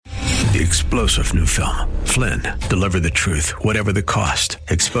The explosive new film, Flynn, deliver the truth, whatever the cost,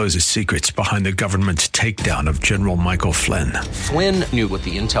 exposes secrets behind the government's takedown of General Michael Flynn. Flynn knew what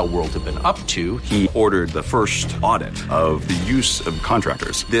the intel world had been up to. He ordered the first audit of the use of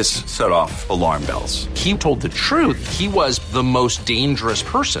contractors. This set off alarm bells. He told the truth. He was the most dangerous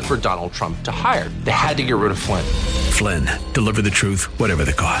person for Donald Trump to hire. They had to get rid of Flynn. Flynn, deliver the truth, whatever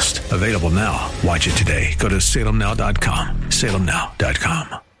the cost. Available now. Watch it today. Go to salemnow.com.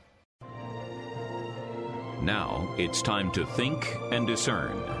 salemnow.com. Now it's time to think and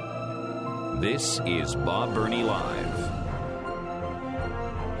discern. This is Bob Burney Live.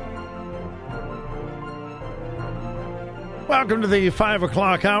 Welcome to the 5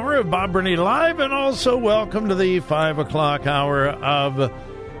 o'clock hour of Bob Burney Live, and also welcome to the 5 o'clock hour of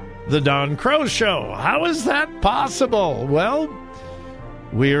The Don Crow Show. How is that possible? Well,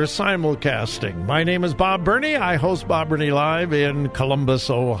 we are simulcasting. My name is Bob Burney. I host Bob Burney Live in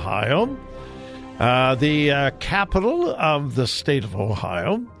Columbus, Ohio, the capital of the state of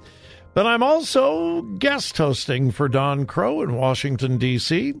Ohio. But I'm also guest hosting for Don Crow in Washington,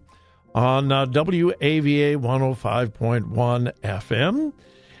 D.C., on WAVA 105.1 FM.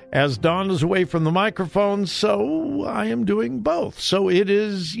 As Don is away from the microphone, so I am doing both. So it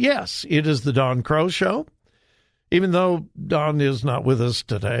is the Don Crow Show, even though Don is not with us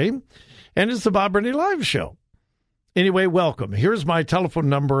today, and it's the Bob Burney Live Show. Anyway, welcome. Here's my telephone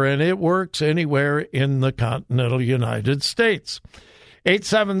number, and it works anywhere in the continental United States.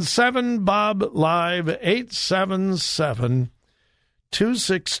 877-BOB-LIVE,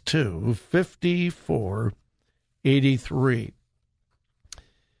 877-262-5483.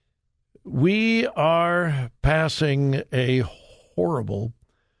 We are passing a horrible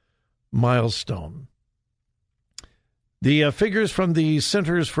milestone. The figures from the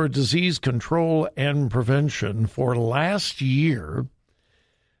Centers for Disease Control and Prevention for last year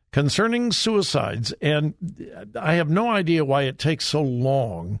concerning suicides, and I have no idea why it takes so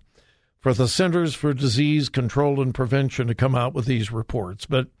long for the Centers for Disease Control and Prevention to come out with these reports,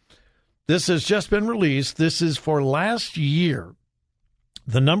 but this has just been released. This is for last year.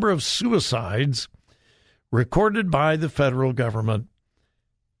 The number of suicides recorded by the federal government,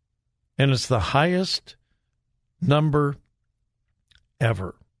 and it's the highest number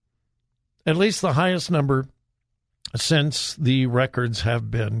ever. At least the highest number since the records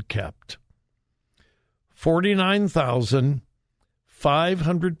have been kept.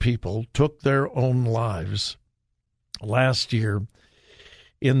 49,500 people took their own lives last year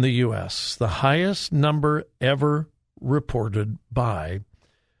in the U.S., the highest number ever reported by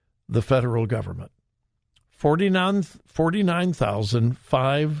the federal government.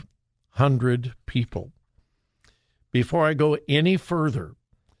 49,500 people. Before I go any further,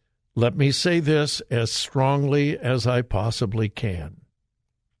 let me say this as strongly as I possibly can.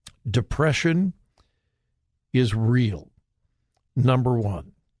 Depression is real, number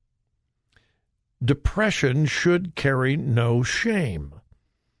one. Depression should carry no shame.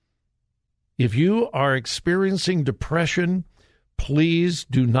 If you are experiencing depression, please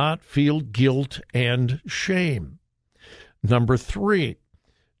do not feel guilt and shame. Number three,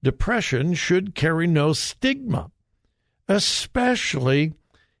 depression should carry no stigma, especially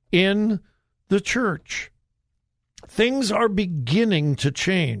in the church. Things are beginning to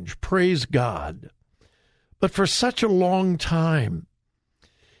change, praise God. But for such a long time,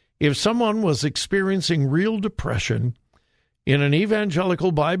 if someone was experiencing real depression in an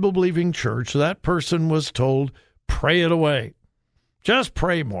evangelical Bible-believing church, that person was told, pray it away. Just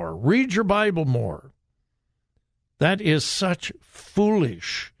pray more. Read your Bible more. That is such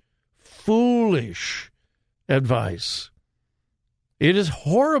foolish advice. It is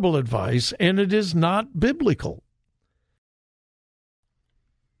horrible advice, and it is not biblical.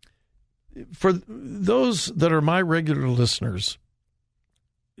 For those that are my regular listeners,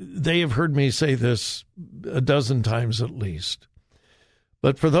 they have heard me say this a dozen times at least.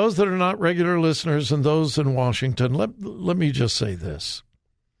 But for those that are not regular listeners and those in Washington, let me just say this.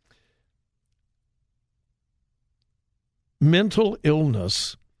 Mental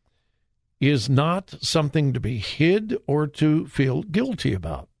illness is not something to be hid or to feel guilty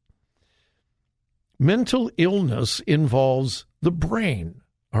about. Mental illness involves the brain,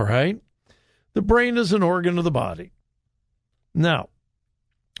 all right? The brain is an organ of the body. Now,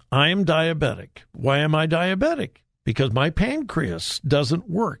 I am diabetic. Why am I diabetic? Because my pancreas doesn't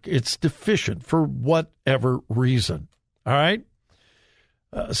work. It's deficient for whatever reason, all right?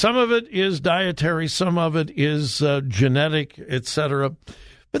 Some of it is dietary, some of it is genetic, etc.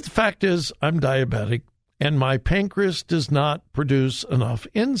 But the fact is, I'm diabetic, and my pancreas does not produce enough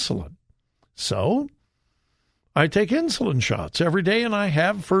insulin. So I take insulin shots every day, and I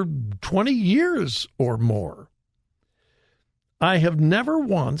have for 20 years or more. I have never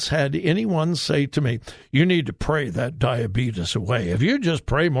once had anyone say to me, you need to pray that diabetes away. If you just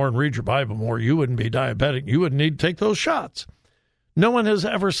pray more and read your Bible more, you wouldn't be diabetic. You wouldn't need to take those shots. No one has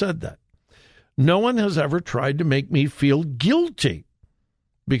ever said that. No one has ever tried to make me feel guilty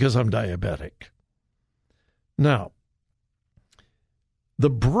because I'm diabetic. Now, the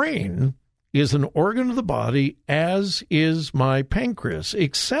brain is an organ of the body, as is my pancreas,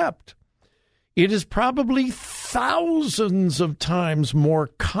 except it is probably thousands of times more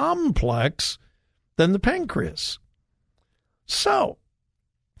complex than the pancreas. So,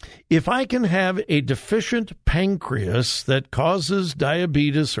 if I can have a deficient pancreas that causes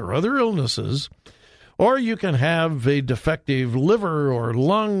diabetes or other illnesses, or you can have a defective liver or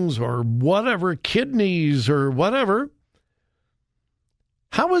lungs or whatever, kidneys or whatever,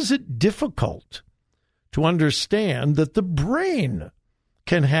 how is it difficult to understand that the brain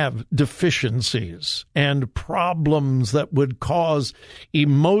can have deficiencies and problems that would cause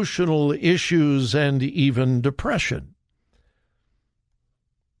emotional issues and even depression?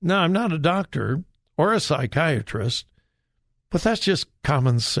 Now, I'm not a doctor or a psychiatrist, but that's just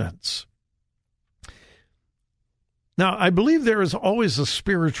common sense. Now, I believe there is always a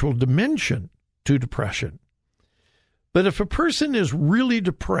spiritual dimension to depression. But if a person is really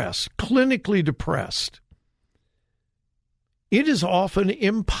depressed, clinically depressed, it is often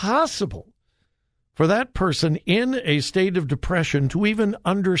impossible for that person in a state of depression to even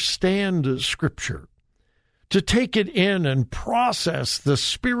understand Scripture, to take it in and process the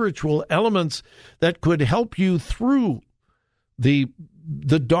spiritual elements that could help you through the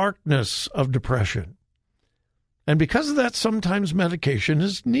darkness of depression. And because of that, sometimes medication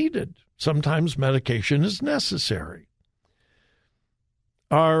is needed. Sometimes medication is necessary.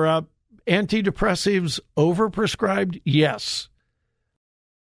 Are antidepressives overprescribed? Yes.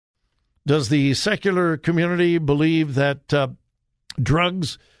 Does the secular community believe that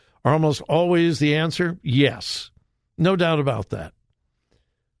drugs are almost always the answer? Yes. No doubt about that.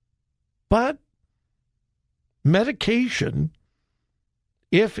 But medication,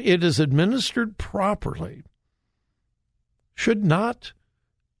 if it is administered properly, should not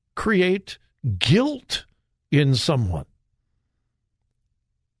create guilt in someone.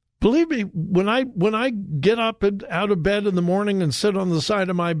 Believe me, when I get up and out of bed in the morning and sit on the side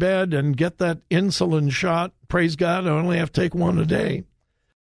of my bed and get that insulin shot, praise God, I only have to take one a day.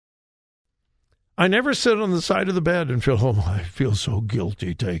 I never sit on the side of the bed and feel, oh, I feel so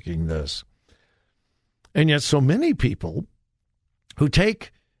guilty taking this. And yet so many people who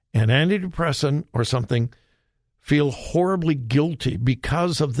take an antidepressant or something feel horribly guilty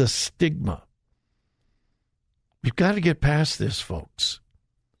because of the stigma. You've got to get past this, folks.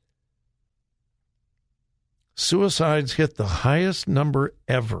 Suicides hit the highest number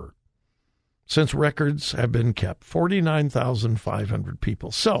ever since records have been kept, 49,500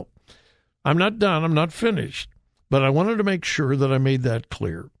 people. So, I'm not done, I'm not finished, but I wanted to make sure that I made that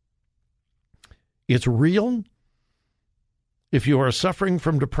clear. It's real. If you are suffering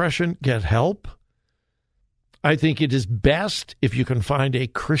from depression, get help. I think it is best if you can find a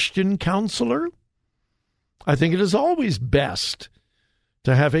Christian counselor. I think it is always best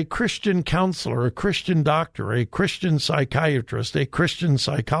to have a Christian counselor, a Christian doctor, a Christian psychiatrist, a Christian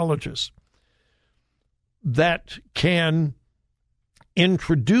psychologist that can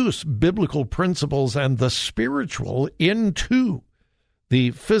introduce biblical principles and the spiritual into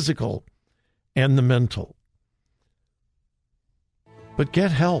the physical and the mental. But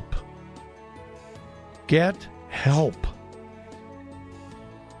get help. Get help.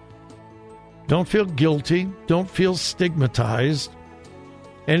 Don't feel guilty. Don't feel stigmatized.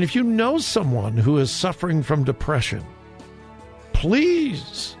 And if you know someone who is suffering from depression,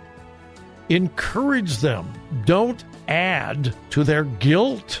 please encourage them. Don't add to their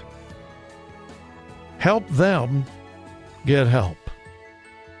guilt. Help them get help.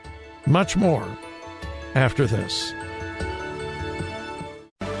 Much more after this.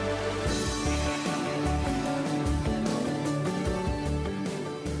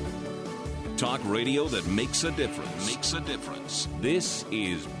 Talk radio that makes a difference. Makes a difference. This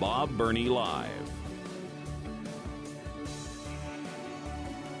is Bob Burney Live.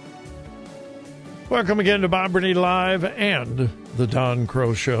 Welcome again to Bob Burney Live and the Don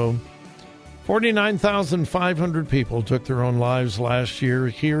Crow Show. 49,500 people took their own lives last year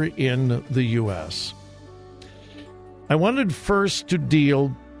here in the U.S. I wanted first to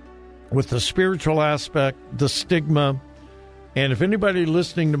deal with the spiritual aspect, the stigma, and if anybody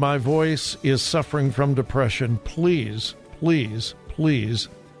listening to my voice is suffering from depression, please, please, please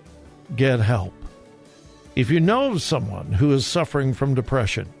get help. If you know of someone who is suffering from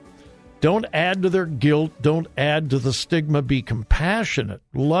depression, Don't add to their guilt. Don't add to the stigma. Be compassionate,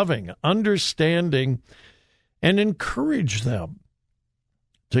 loving, understanding, and encourage them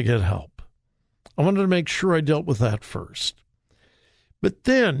to get help. I wanted to make sure I dealt with that first. But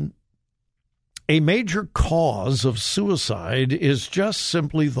then, a major cause of suicide is just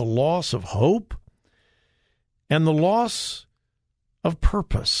simply the loss of hope and the loss of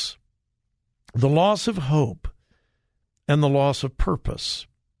purpose. The loss of hope and the loss of purpose.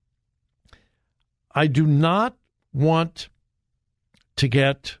 I do not want to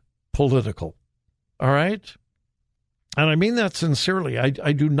get political, all right? And I mean that sincerely. I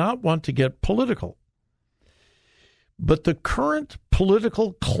do not want to get political. But the current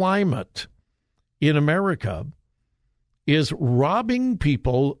political climate in America is robbing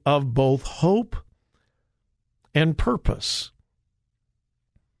people of both hope and purpose.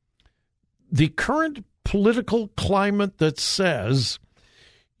 The current political climate that says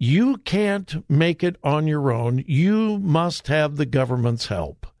you can't make it on your own, you must have the government's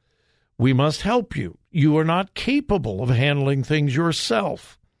help. We must help you. You are not capable of handling things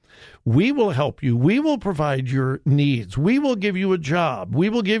yourself. We will help you. We will provide your needs. We will give you a job. We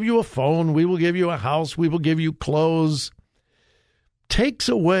will give you a phone. We will give you a house. We will give you clothes. Takes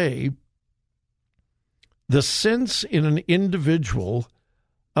away the sense in an individual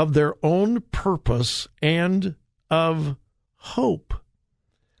of their own purpose and of hope.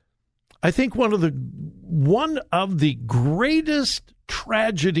 I think one of the greatest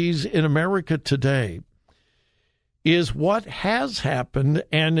tragedies in America today is what has happened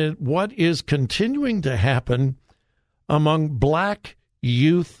and what is continuing to happen among black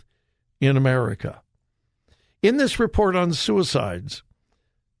youth in America. In this report on suicides,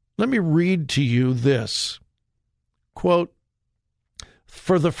 let me read to you this. Quote,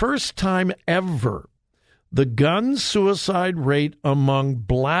 for the first time ever, the gun suicide rate among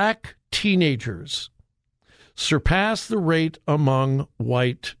black teenagers surpassed the rate among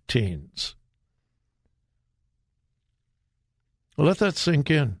white teens. Let that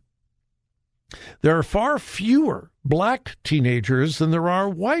sink in. There are far fewer black teenagers than there are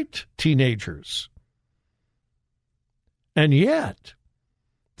white teenagers. And yet,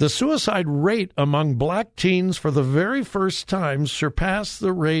 the suicide rate among black teens for the very first time surpassed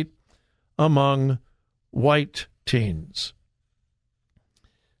the rate among white teens.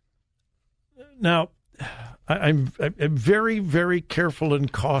 Now, I'm very, very careful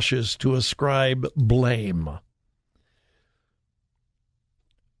and cautious to ascribe blame.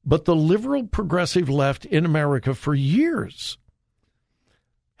 But the liberal progressive left in America for years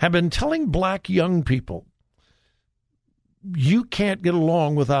have been telling black young people, you can't get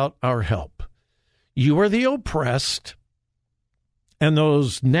along without our help. You are the oppressed, and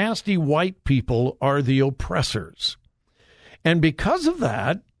those nasty white people are the oppressors. And because of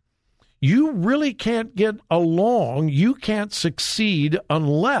that, you really can't get along. You can't succeed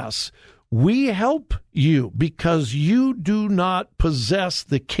unless we help you, because you do not possess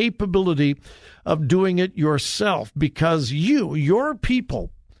the capability of doing it yourself, because your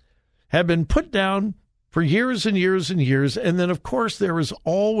people, have been put down for years and years and years. And then, of course, there is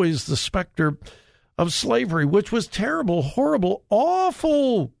always the specter of slavery, which was terrible, horrible,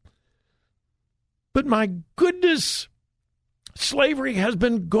 awful. But my goodness, slavery has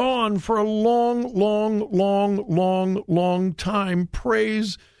been gone for a long, long, long, long, long time.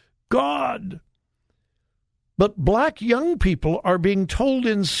 Praise God. But black young people are being told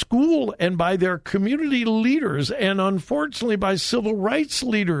in school and by their community leaders and unfortunately by civil rights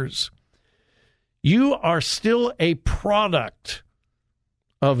leaders, you are still a product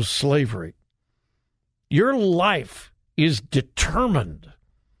of slavery. Your life is determined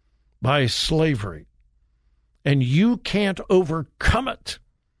by slavery, and you can't overcome it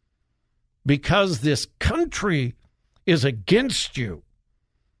because this country is against you.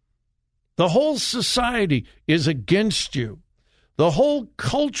 The whole society is against you. The whole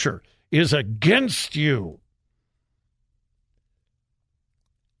culture is against you.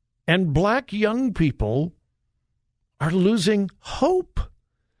 And black young people are losing hope.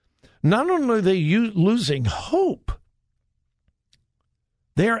 Not only are they losing hope,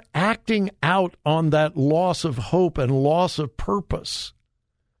 they're acting out on that loss of hope and loss of purpose.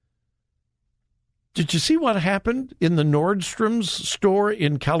 Did you see what happened in the Nordstrom's store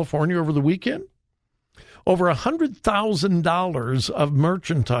in California over the weekend? Over $100,000 of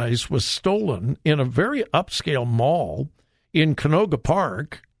merchandise was stolen in a very upscale mall in Canoga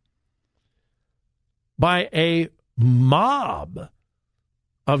Park by a mob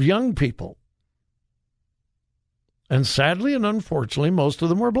of young people. And sadly and unfortunately, most of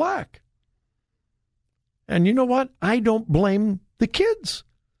them were black. And you know what? I don't blame the kids.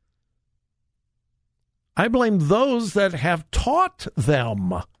 I blame those that have taught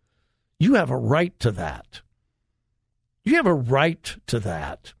them. You have a right to that. You have a right to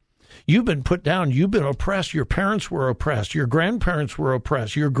that. You've been put down. You've been oppressed. Your parents were oppressed. Your grandparents were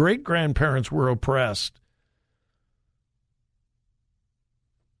oppressed. Your great-grandparents were oppressed.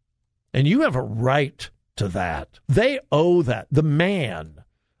 And you have a right to that. They owe that. The man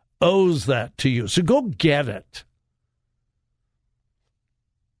owes that to you. So go get it.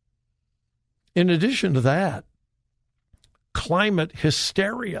 In addition to that, climate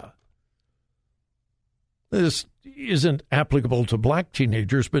hysteria. This isn't applicable to black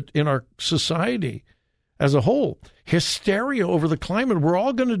teenagers, but in our society as a whole, hysteria over the climate. We're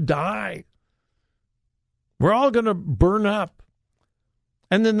all going to die. We're all going to burn up.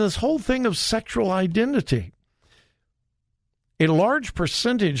 And then this whole thing of sexual identity. A large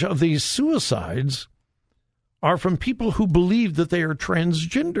percentage of these suicides are from people who believe that they are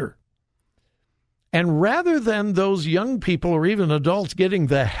transgender. And rather than those young people or even adults getting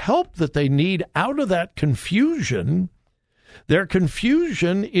the help that they need out of that confusion, their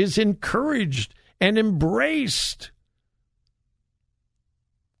confusion is encouraged and embraced.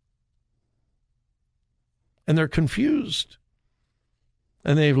 And they're confused.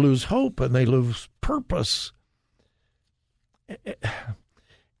 And they lose hope and they lose purpose.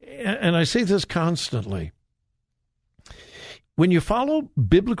 And I say this constantly. When you follow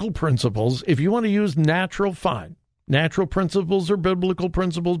biblical principles, if you want to use natural, fine. Natural principles are biblical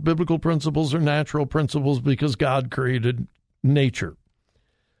principles. Biblical principles are natural principles because God created nature.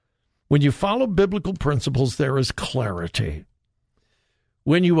 When you follow biblical principles, there is clarity.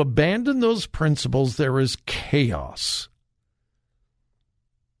 When you abandon those principles, there is chaos.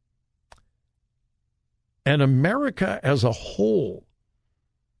 And America as a whole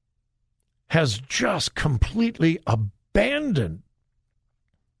has just completely abandoned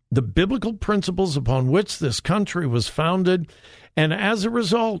the biblical principles upon which this country was founded, and as a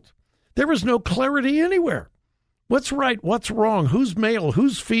result, there is no clarity anywhere. What's right? What's wrong? Who's male?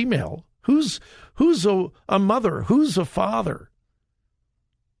 Who's female? Who's a mother? Who's a father?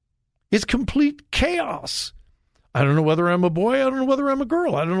 It's complete chaos. I don't know whether I'm a boy. I don't know whether I'm a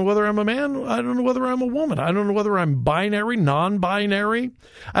girl. I don't know whether I'm a man. I don't know whether I'm a woman. I don't know whether I'm binary, non-binary.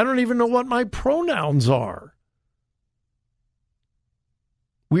 I don't even know what my pronouns are.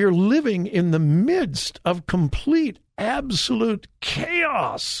 We are living in the midst of complete, absolute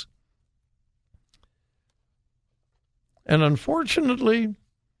chaos. And unfortunately,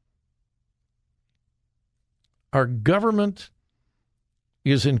 our government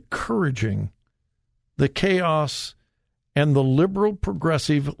is encouraging the chaos, and the liberal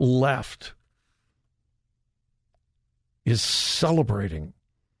progressive left is celebrating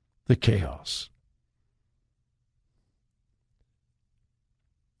the chaos.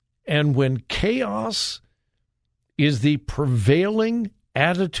 And when chaos is the prevailing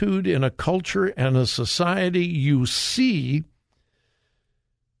attitude in a culture and a society, you see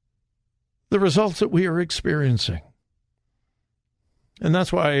the results that we are experiencing. And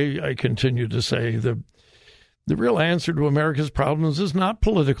that's why I continue to say the real answer to America's problems is not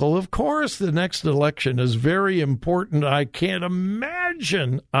political. Of course, the next election is very important. I can't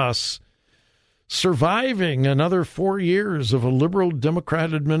imagine us surviving another 4 years of a liberal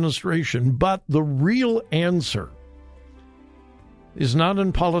Democrat administration. But the real answer is not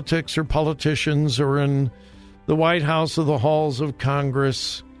in politics or politicians or in the White House or the halls of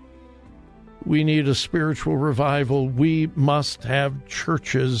Congress. We need a spiritual revival. We must have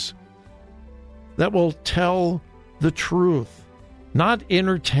churches that will tell the truth, not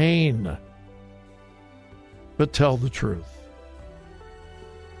entertain, but tell the truth.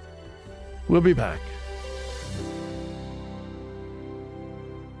 We'll be back.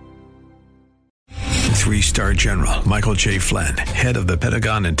 Three-star General Michael J. Flynn, head of the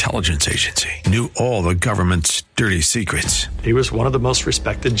Pentagon Intelligence Agency, knew all the government's dirty secrets. He was one of the most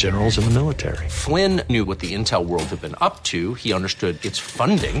respected generals in the military. Flynn knew what the intel world had been up to. He understood its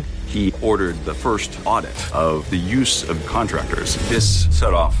funding. He ordered the first audit of the use of contractors. This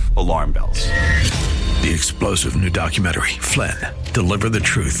set off alarm bells. The explosive new documentary, Flynn, Deliver the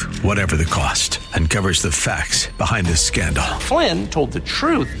Truth, Whatever the Cost, uncovers the facts behind this scandal. Flynn told the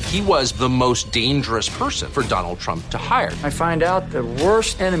truth. He was the most dangerous person for Donald Trump to hire. I find out the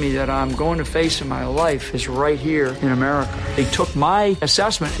worst enemy that I'm going to face in my life is right here in America. They took my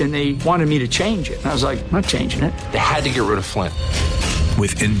assessment and they wanted me to change it. And I was like, I'm not changing it. They had to get rid of Flynn.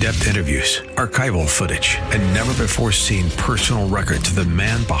 With in-depth interviews, archival footage, and never-before-seen personal records of the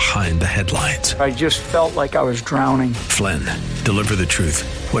man behind the headlines. I just felt like I was drowning. Flynn, Deliver the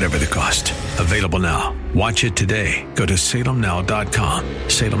Truth, Whatever the Cost. Available now. Watch it today. Go to salemnow.com.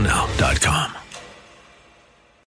 salemnow.com.